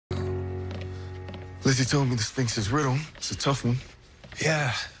Lizzie told me the Sphinx's riddle. It's a tough one.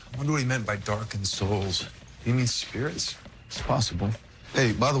 Yeah, I wonder what he meant by darkened souls. He means spirits? It's possible.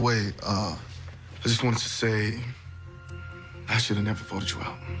 Hey, by the way, I just wanted to say I should have never voted you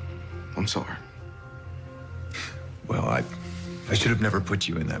out. I'm sorry. Well, I should have never put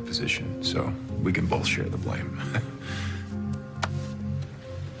you in that position, so we can both share the blame.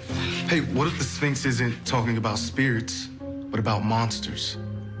 Hey, what if the Sphinx isn't talking about spirits, but about monsters?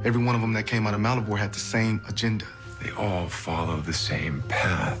 Every one of them that came out of Malivore had the same agenda. They all follow the same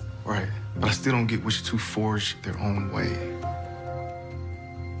path. Right, but I still don't get which two forge their own way.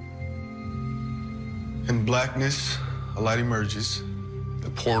 In blackness, a light emerges, The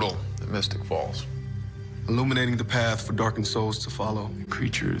portal, the Mystic Falls. illuminating the path for darkened souls to follow.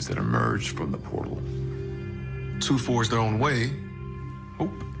 Creatures that emerge from the portal. Two forge their own way,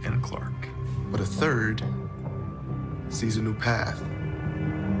 Hope and Clark. but a third sees a new path.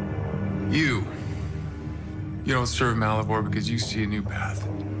 You don't serve Malivore because you see a new path.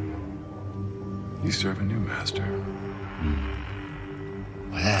 You serve a new master.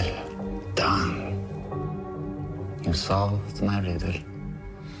 Well done. You solved my riddle.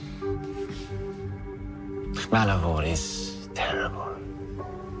 Malivore is terrible,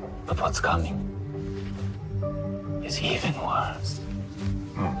 but what's coming is even worse.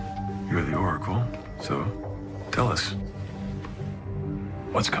 Well, you're the Oracle, so tell us.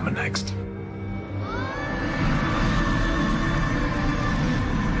 What's coming next?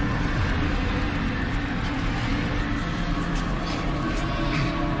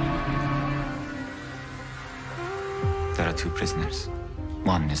 There are two prisoners.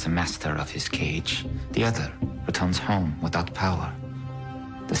 One is the master of his cage. The other returns home without power.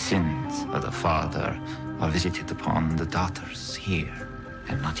 The sins of the father are visited upon the daughters here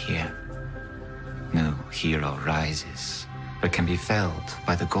and not here. No hero rises, but can be felled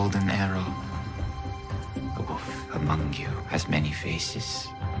by the golden arrow. The wolf among you has many faces.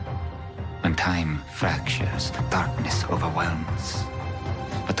 When time fractures, darkness overwhelms.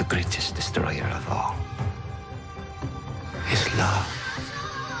 But the greatest destroyer of all is love.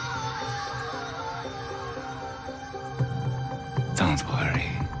 Don't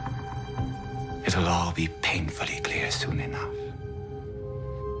worry. It'll all be painfully clear soon enough.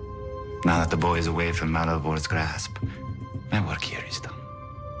 Now that the boy is away from Malivore's grasp, my work here is done.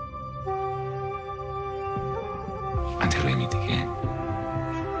 Until we meet again.